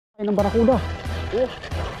Ay, ng barakuda. Oh.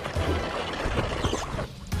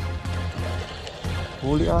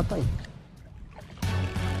 Huli ata eh.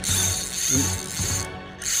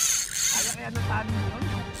 Kaya ng tanin yun?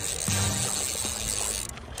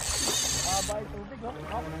 Mababa yung tubig,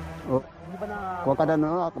 oh. Hindi ba na... Kuha ka na,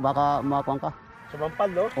 no? Baka makakuha ka.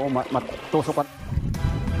 Sumampal, no? Oo, matusok ka.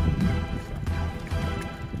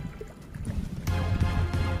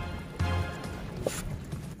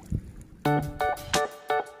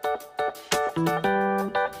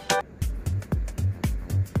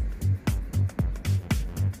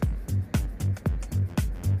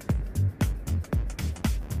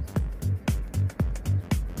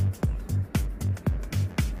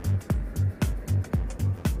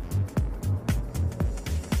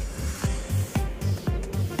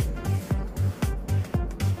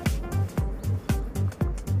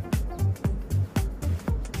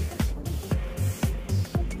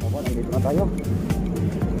 Nandito na tayo.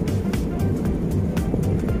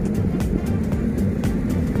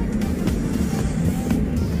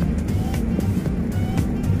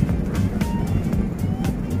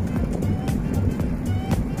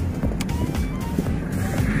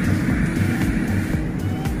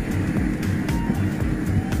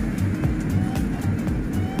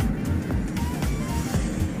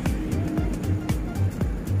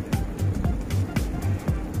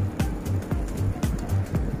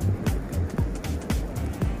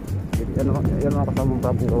 Yan mga kasamang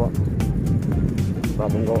bagong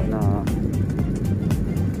gawa na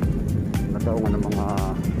nataungan ng mga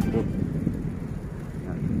boat.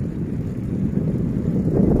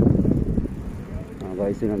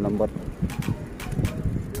 Guys, yun ang lambat.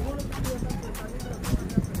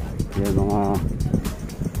 Yan mga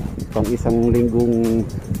pang isang linggong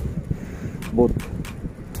boat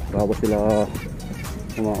bago sila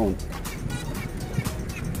kumaon.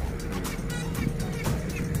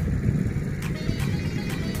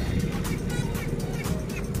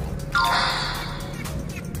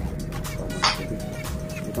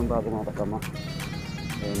 Itong bago mga kasama.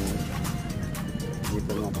 And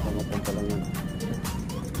dito mga kasama punta lang yan.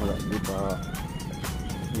 Wala,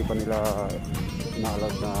 di pa nila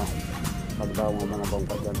inaalag na magdaw ng mga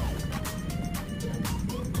bangka dyan.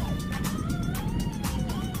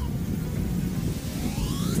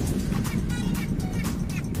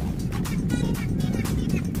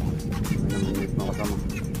 Mga kasama.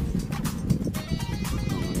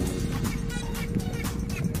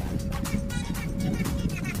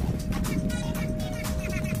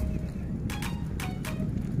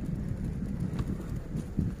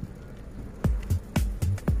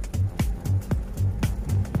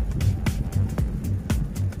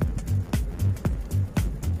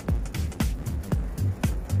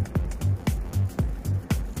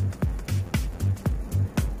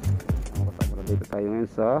 Dito tayo ngayon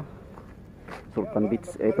sa Sultan Beach.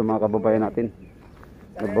 Ito mga kababayan natin,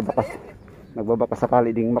 nagbabakas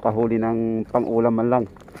sakali ding makahuli ng pang-ulam man lang.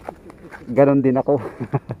 Ganon din ako.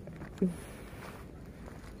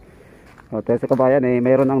 Tayo sa kabayan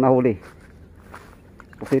mayroon ang nahuli.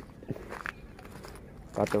 Pusit,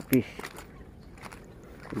 cuttlefish.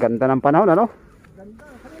 Ganda ng panahon, ano? Ganda.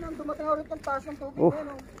 Kanina ang dumating ulit ng taas ng tubig.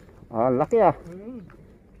 Laki ah.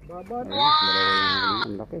 Baba na.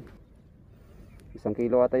 Ang laki. 1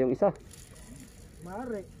 kilo ata yung isa.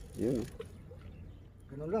 Mare. Yun.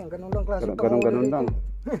 Ganun lang klase. Ganun lang.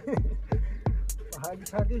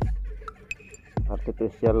 Hagis-hagis.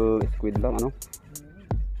 Artificial squid lang, ano?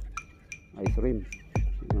 Ice cream.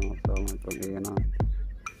 So, itong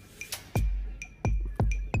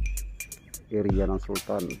area ng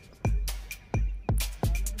Sultan.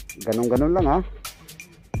 Ganun lang, ha?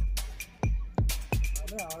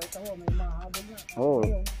 May mahabol na. Oo.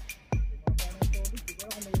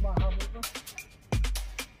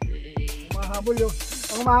 Mahabol yun.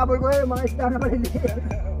 Ang mahabol ko yung mga isda na maliliit.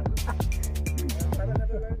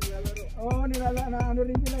 Oo, nilala na ano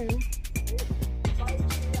rin sila yun.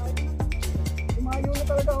 Tumayo na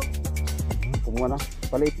talaga. Kumuha na.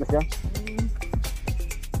 Paliit na siya.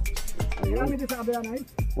 Marami din sa kabilang ay.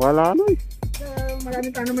 Wala ano eh.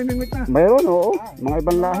 Maraming tanong may mingwit na. Mayroon, oo. Mga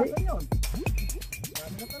ibang lahi.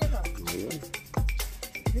 Marami na talaga. Ayun.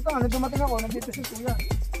 Dito nga, dumating ako, nandito si Kuya.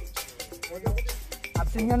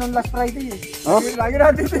 Absent nga nung last Friday eh. Lagi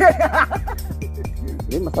natin eh.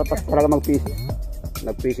 Hindi, masarap talaga mag-fishing.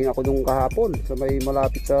 Nag-fishing ako nung kahapon sa may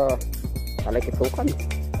malapit sa Talakitukan.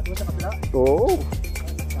 Doon sa kabila? Oo.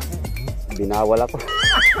 Binawal ako.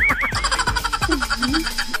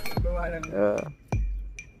 Bawalan.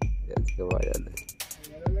 Yan, kawayan.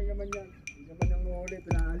 Meron lang naman yan. Hindi naman yung muhuli,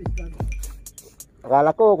 pinaalis lang.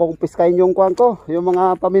 Akala ko kung piskain yung kuwan ko, yung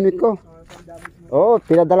mga paminute ko. Oo,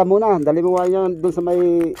 pinadala muna. Dali mo nga yan doon sa may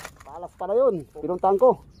palas pala yun. Pinuntahan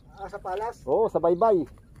ko. Sa palas? Oo, sa baybay.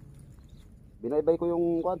 Binaybay ko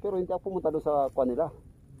yung kuan pero hindi ako pumunta doon sa kuan nila.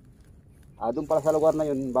 Doon pala sa lugar na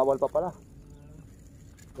yun, bawal pa pala.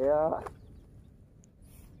 Kaya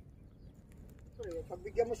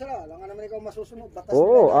Pagbigyan mo sila, alam nga naman ikaw masusunod. Batas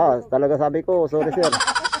oo, nila talaga sabi ko, sorry sir.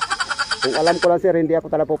 Kung alam ko lang sir, hindi ako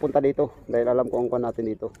talaga pupunta dito. Dahil alam ko ang kuan natin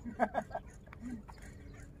dito.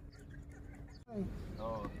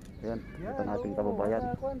 Ayan, ito natin kababayan.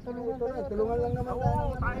 Tulungan lang naman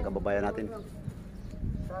tayo. Kababayan natin.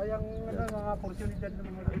 Sayang mga oportunidad ng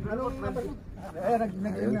mga anong number mo?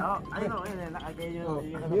 Ayun.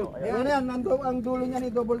 Ayun yan, ang dulo niya ni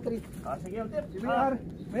double 3. Sige,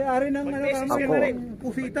 May-ari ng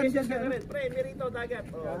pusitan dyan. pre, merito dagat.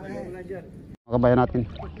 Mga kababayan natin,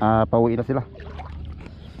 pauwi na sila.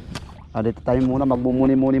 Dito tayo muna,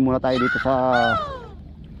 magbumuni-muni muna tayo dito sa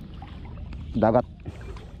dagat.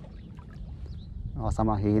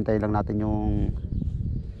 Kasama, hihintay lang natin yung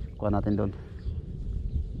kuha natin doon.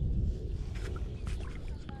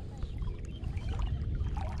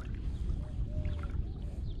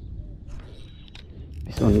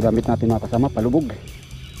 So, ang gamit natin mga kasama, palubog.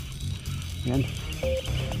 Yan.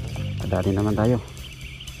 Kadali naman tayo.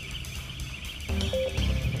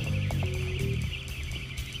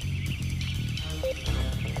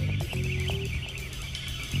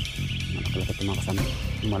 Napakalakat yung mga kasama.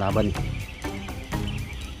 Lumalaban eh.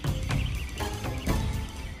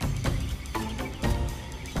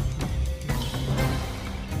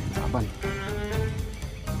 Laban.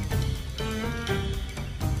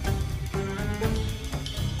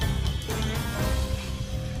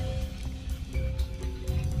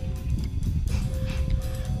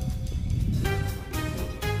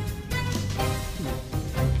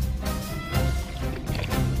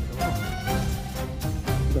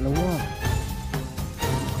 Dalawa.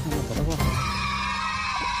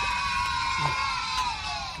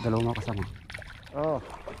 Dalawa mga kasama. Oh.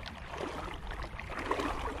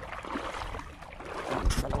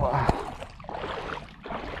 Dalawa.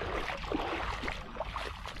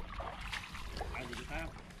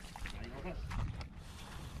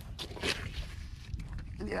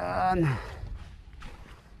 Yan.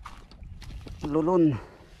 Lulun.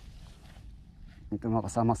 Ito mga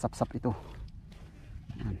kasama, sap-sap ito.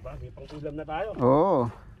 Ba, may pang-ulam na tayo. Oo.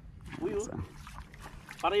 Uy,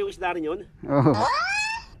 para yung isda rin yun? Oo.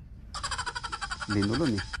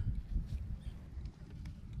 Linulun eh.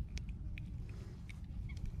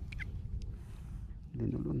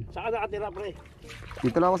 Linulun. Saan ka nakatira, pre?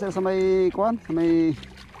 Dito lang ako sir sa may kuan, sa may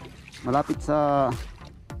malapit sa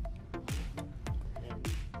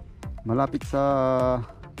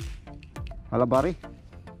Alabari.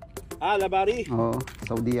 Labari. Oo,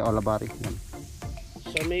 Saudi o Alabari. Yan.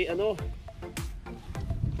 Sa may ano?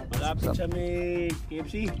 Malapit sa may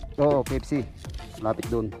KFC. Oo, KFC. Malapit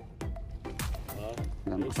doon.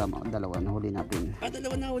 Yan, Okay. kasama dalawa na huli natin.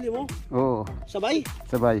 Dalawa na huli mo? Oo, Sabay?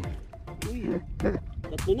 sabay. Uy,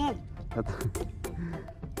 tatlo na.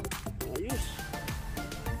 Ayos.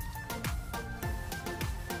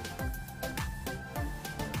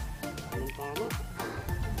 Anong tama?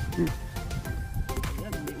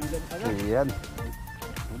 Ayan, may ulam ka na. Ayan,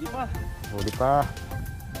 Huli pa. huli pa.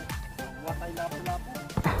 Kuha tayo lapo-lapo.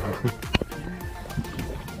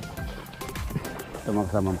 Ito mga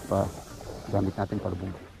kasama pa. Gamit natin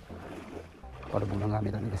palubog. Palubog lang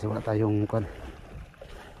gamit natin kasi wala tayong kuan.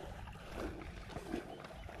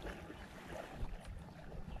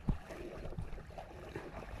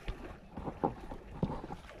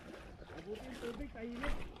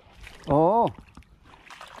 Oo.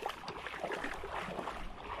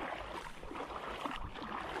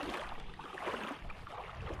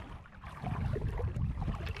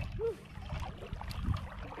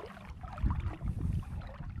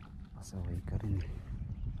 Pasaway ka rin eh.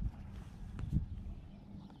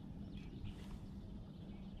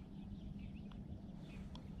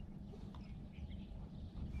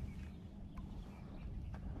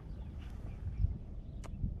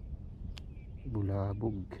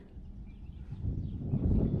 Bulabog.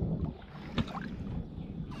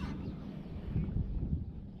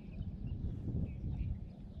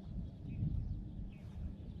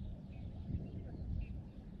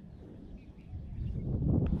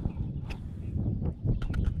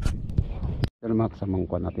 Yan mga kasamang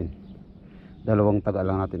kuha natin. Dalawang taga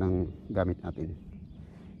lang natin ang gamit natin.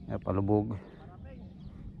 Palubog.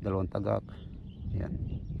 Dalawang tagak. Yan.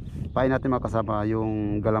 Pain natin mga kasama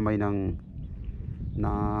yung galamay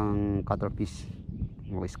ng cuttlefish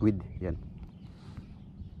o squid. Yan.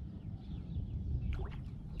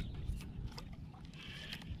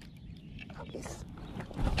 Yes.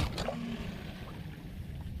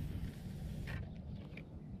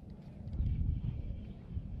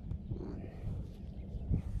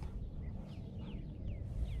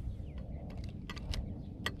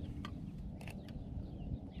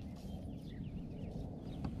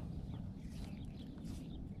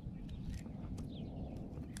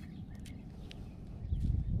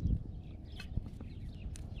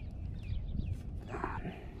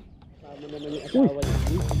 naman yung asawa niya.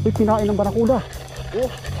 Uy, pinain ng barakuda. Oh,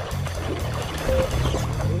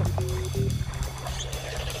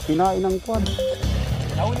 Pinain ng kwan.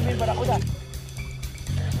 nahuli mo yung barakuda.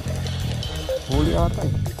 Huli ata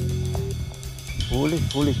eh. Huli.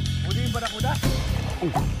 Huli yung barakuda.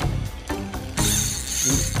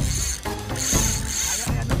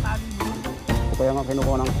 Kaya ng tali mo. O kaya nga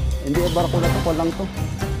kinukuha ng... Hindi, barakuda to, kwan lang to.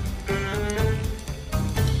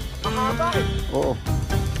 Mahaba eh. Oo.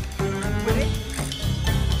 Huli.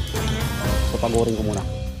 So, pagurin ko muna.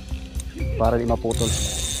 Para di maputol.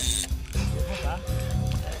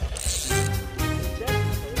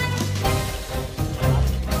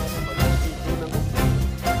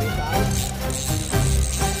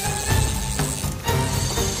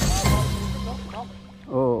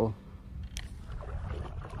 Oo.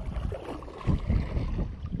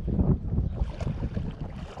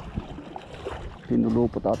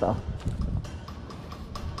 Pinulupot ata.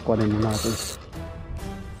 Kuhanin mo natin.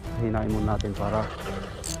 Hinain mo natin para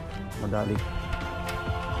madali.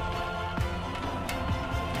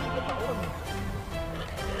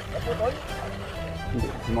 Hindi,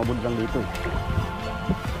 sumabod lang dito eh.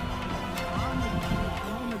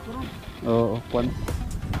 Oo, kwan.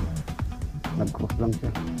 Nag-cross lang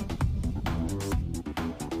siya.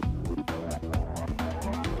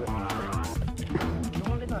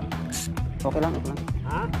 Okay lang, okay lang.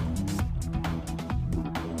 Ha?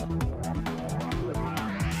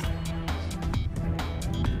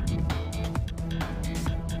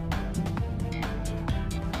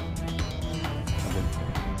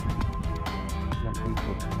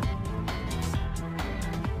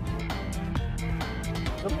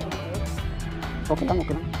 Okay lang,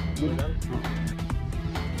 okay lang.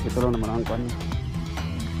 Ito lang naman ang kwan.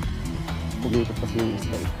 Pumikot kasi yung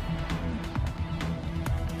isda eh.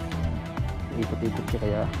 Ikot-ikot siya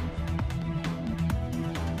kaya.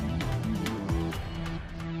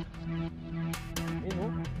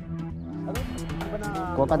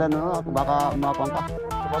 Kuha ka na, no? Baka umakuan ka.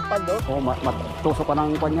 Kumampan do? Oo, matusok ka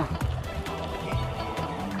ng kwan niya.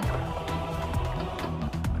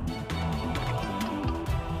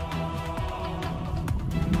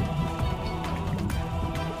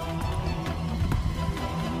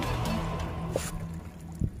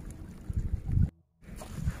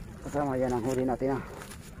 Kasama yan ang huli natin ha.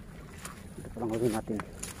 Ito palang huli natin.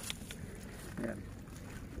 Ayan.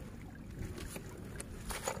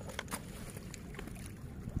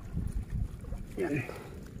 Yan.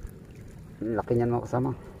 Laki niyan mga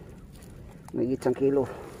kasama. May 1 kilo.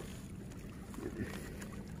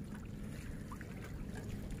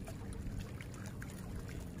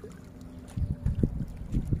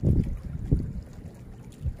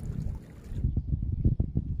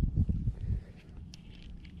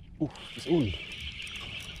 Isun.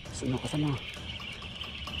 Isun na kasama.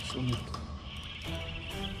 Isun.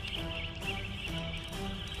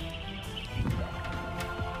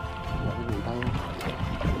 Lagi naman tayo.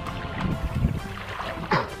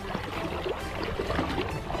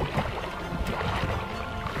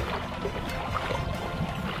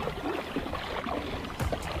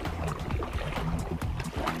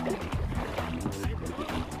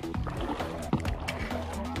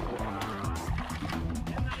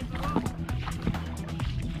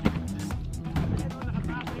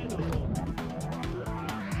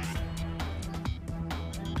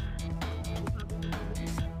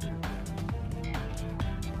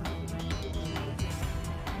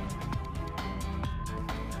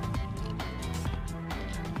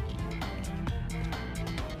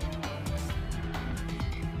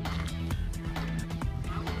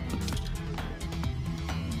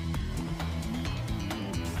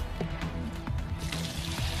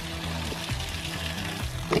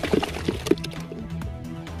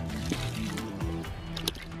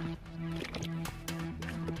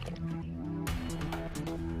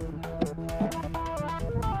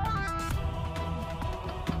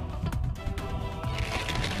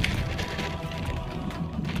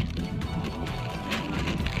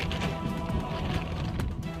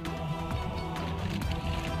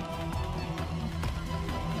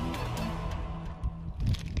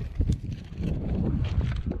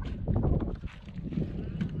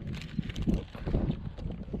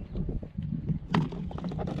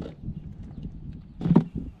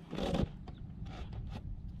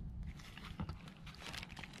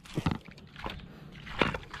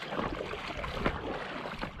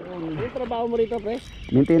 Yung trabaho mo rito, Pres?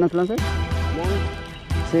 Maintenance lang sir. Nang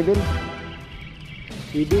Civil.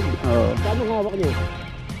 ibig. Oo. Saan ang hawak niyo?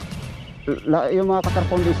 Yung mga cutter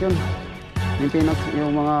foundation. Maintenance,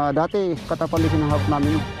 yung mga dati cutter foundation ang hawak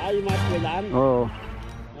namin. Ah, yung mga skwelaan? Oo.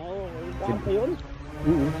 Oo, yung pa yun?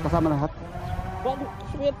 Kasama lahat. Bakit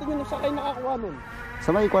swerte nyo nung sakay nakakuha nun? Sa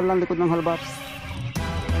may ikuan lang likod ng halbat.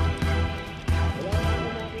 Wala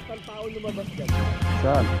naman nakita ang tao lumabas dyan.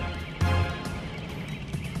 Saan?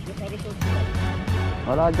 Naka-resort sila.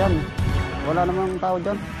 Wala dyan. Wala namang tao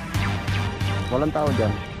dyan. Walang tao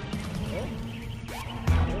dyan.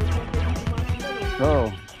 Oo.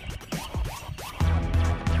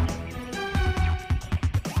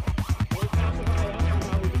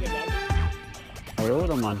 Ay, oo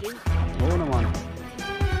naman. Oo naman.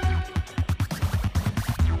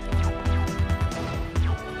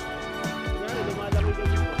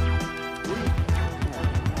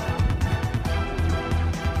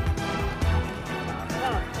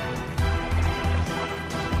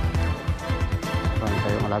 Parang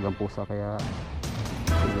tayong alagang pusa kaya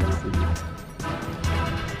sige.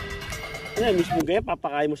 Ano, mismo gaya,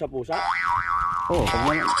 papakain mo sa pusa? Oo, pag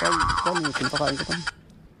pinapakain ko tayo.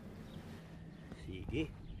 Sige.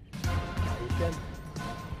 Ayos yan.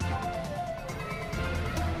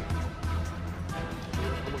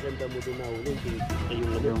 Ang maganda mo doon na huli,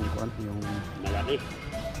 yung malaki.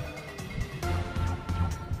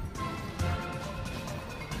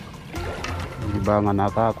 Libangan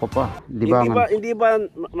nakako pa. Libangan. Hindi ba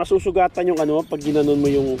masusugatan yung ano pag ginanon mo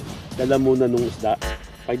yung lalamunan ng isda?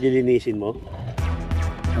 Pag dilinisin mo?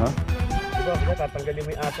 Ha? Diba, tatanggalin mo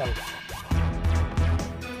yung asang.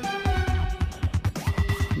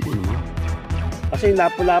 Hindi naman. Kasi yung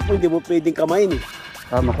lapo-lapo, hindi mo pwedeng kamain eh.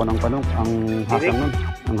 Tama ko ng panong, ang hasang nun.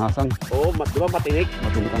 Ang hasang. Oo, di ba matinik?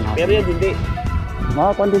 Matinik ang hasang. Pero yan hindi.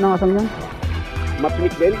 Makakuan din ang hasang yan.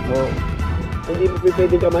 Matinik din? Oo. Hindi mo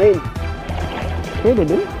pwedeng kamain. Pwede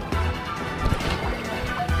din.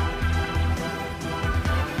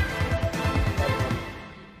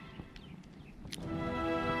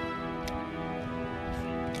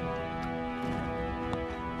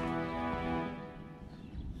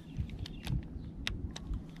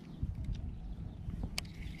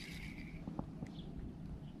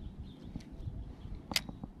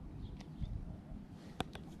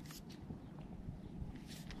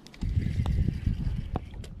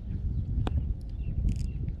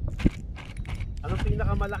 Anong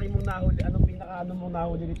pinakamalaki mong nahuli? Anong pinakaano mong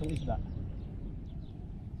nahuli nitong isda?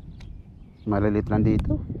 Malilit lang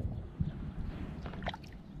dito.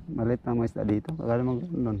 Malilit lang mga isda dito. Kagala mo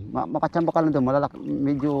nun. Makachamba ka lang doon. Malalaki.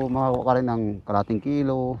 Medyo makakuha ka rin ng kalating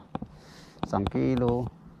kilo. 1 kilo.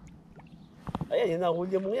 Ayan, yung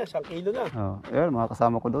nahuli mo yan. 1 kilo na. Oh, yun, mga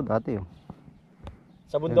kasama ko doon dati. Oh.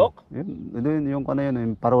 Sa bundok? Yun, yung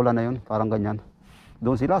parola na yun. Parang ganyan.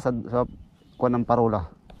 Doon sila sa kuwan ng parola.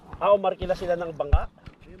 Markila sila ng bangka?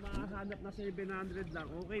 May makahanap na 700 lang.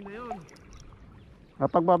 Okay na yun.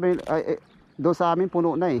 Kapag doon sa amin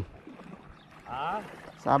puno na eh.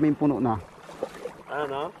 Sa amin puno na.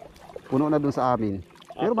 Ano? Puno na doon sa amin.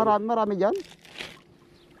 Pero marami dyan.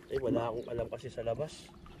 Wala akong alam kasi sa labas.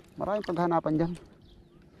 Maraming paghanapan dyan.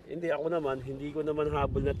 Hindi ko naman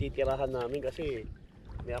habol na titirahan namin kasi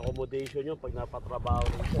may accommodation yun pag napatrabaho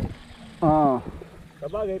nito.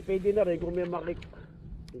 Sabagay, pwede na rin kung may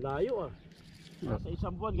layo ah. Sa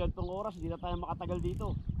 1 buwan, ganitong oras, hindi na tayo makatagal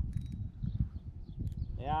dito.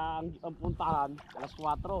 Kaya ang puntahan, alas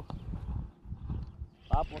 4.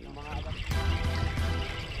 Tapos ang mga alas...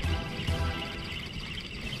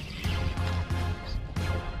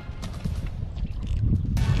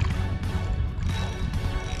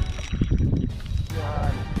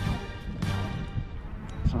 Yan.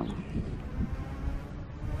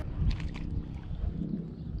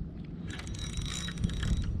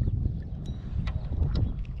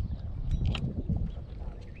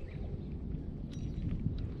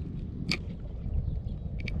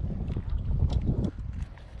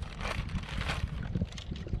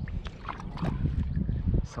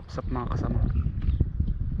 Sap-sap mga kasama.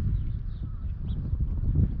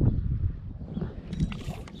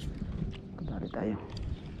 Kadali tayo.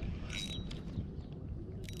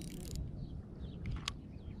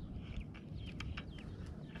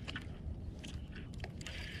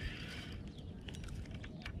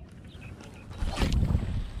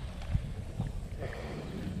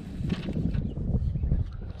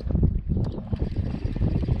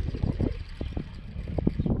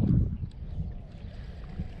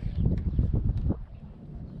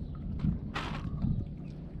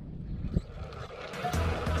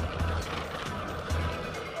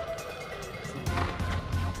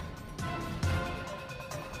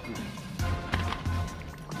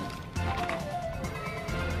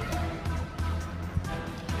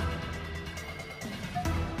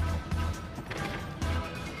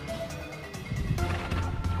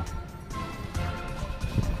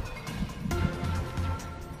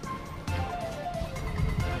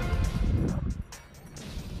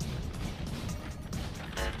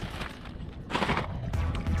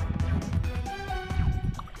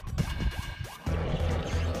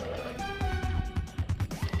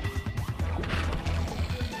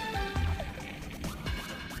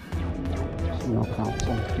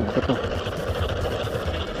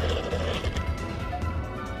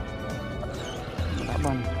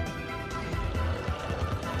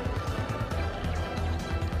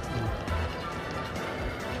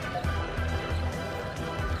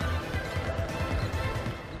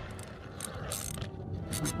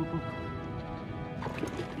 Malaki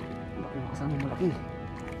na kasama, malaki.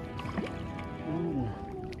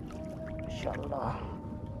 Inshallah.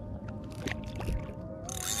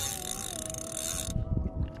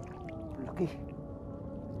 Malaki.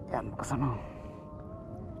 Yan, makasama.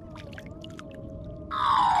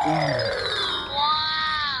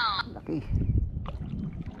 Laki.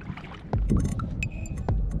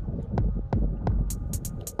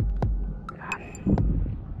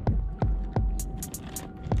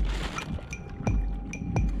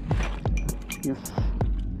 Yes.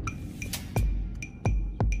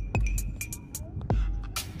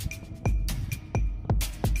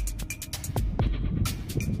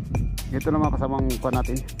 Ito na mga kasamang kuha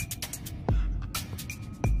natin.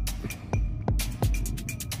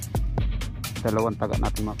 Dalawang taga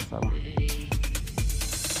natin mga kasama.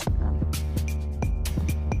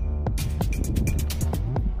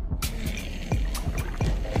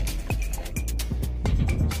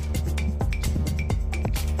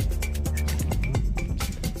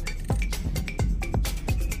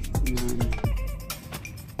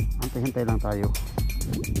 Hintay lang tayo.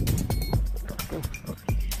 Okay.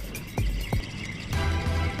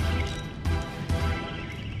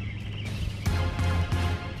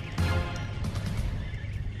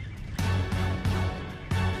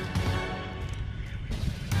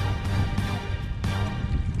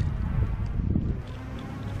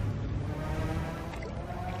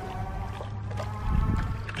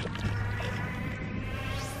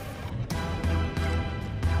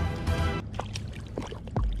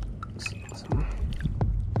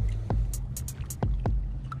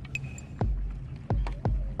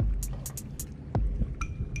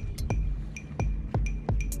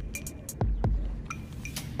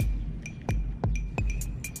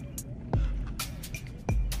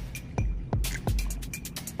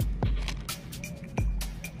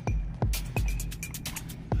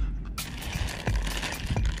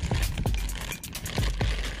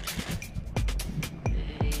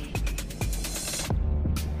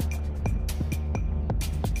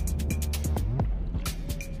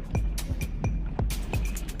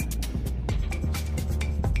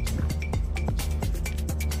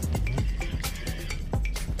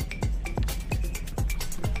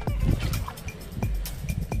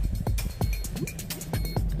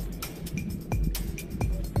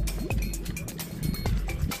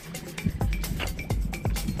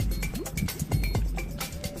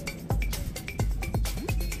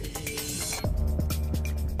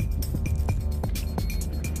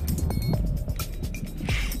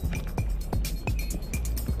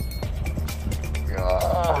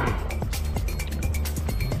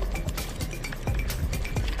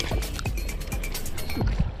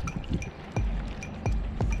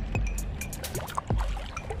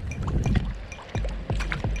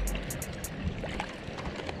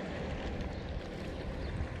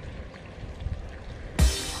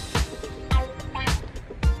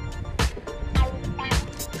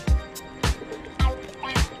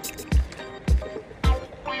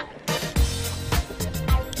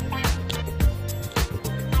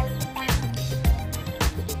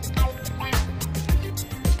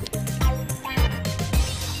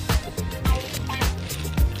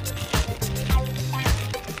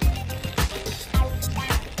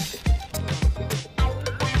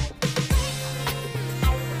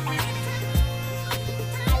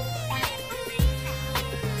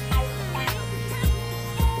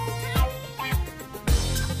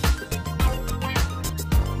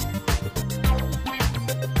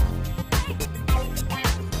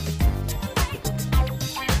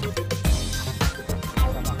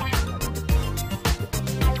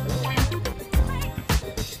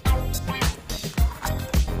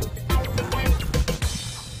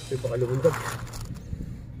 baka lumundag.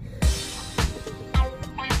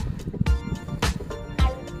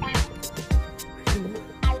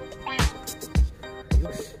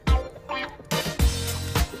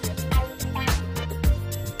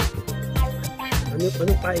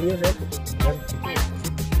 Anong paing nyo, sir? Yan.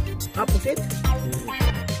 Ah, pusit?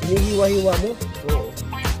 Hinihiwa-hiwa mo? Oo.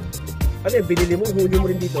 Ano yung binili mo? Huli mo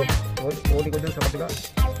rin dito? Huli ko dun sa kabila.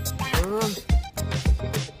 Ah.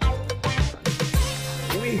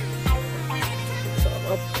 Uy.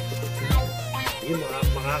 Sarap.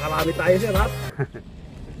 Makakarami tayo, sir, ha?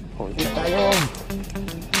 Huli tayo.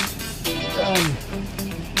 Yan.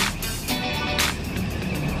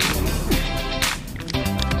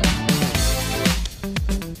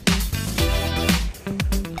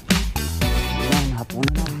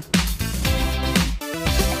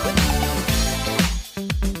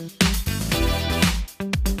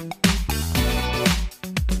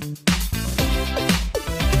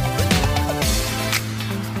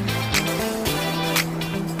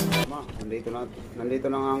 nandito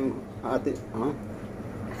na ang ate,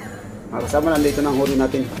 mga kasama, nandito na ang huli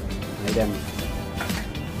natin. Ayan.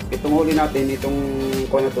 Itong huli natin, itong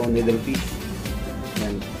kuha na to, needlefish.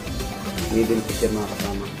 Ayan. Needlefish yan mga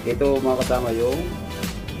kasama. Ito mga kasama yung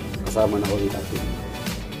kasama na huli natin.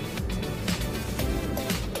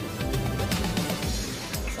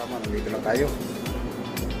 Mga kasama, nandito lang tayo.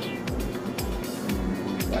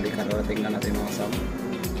 Balikan natin na natin mga kasama.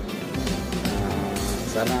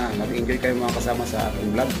 Sana mag-enjoy kayo mga kasama sa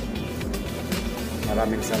aking vlog.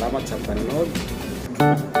 Maraming salamat sa panonood.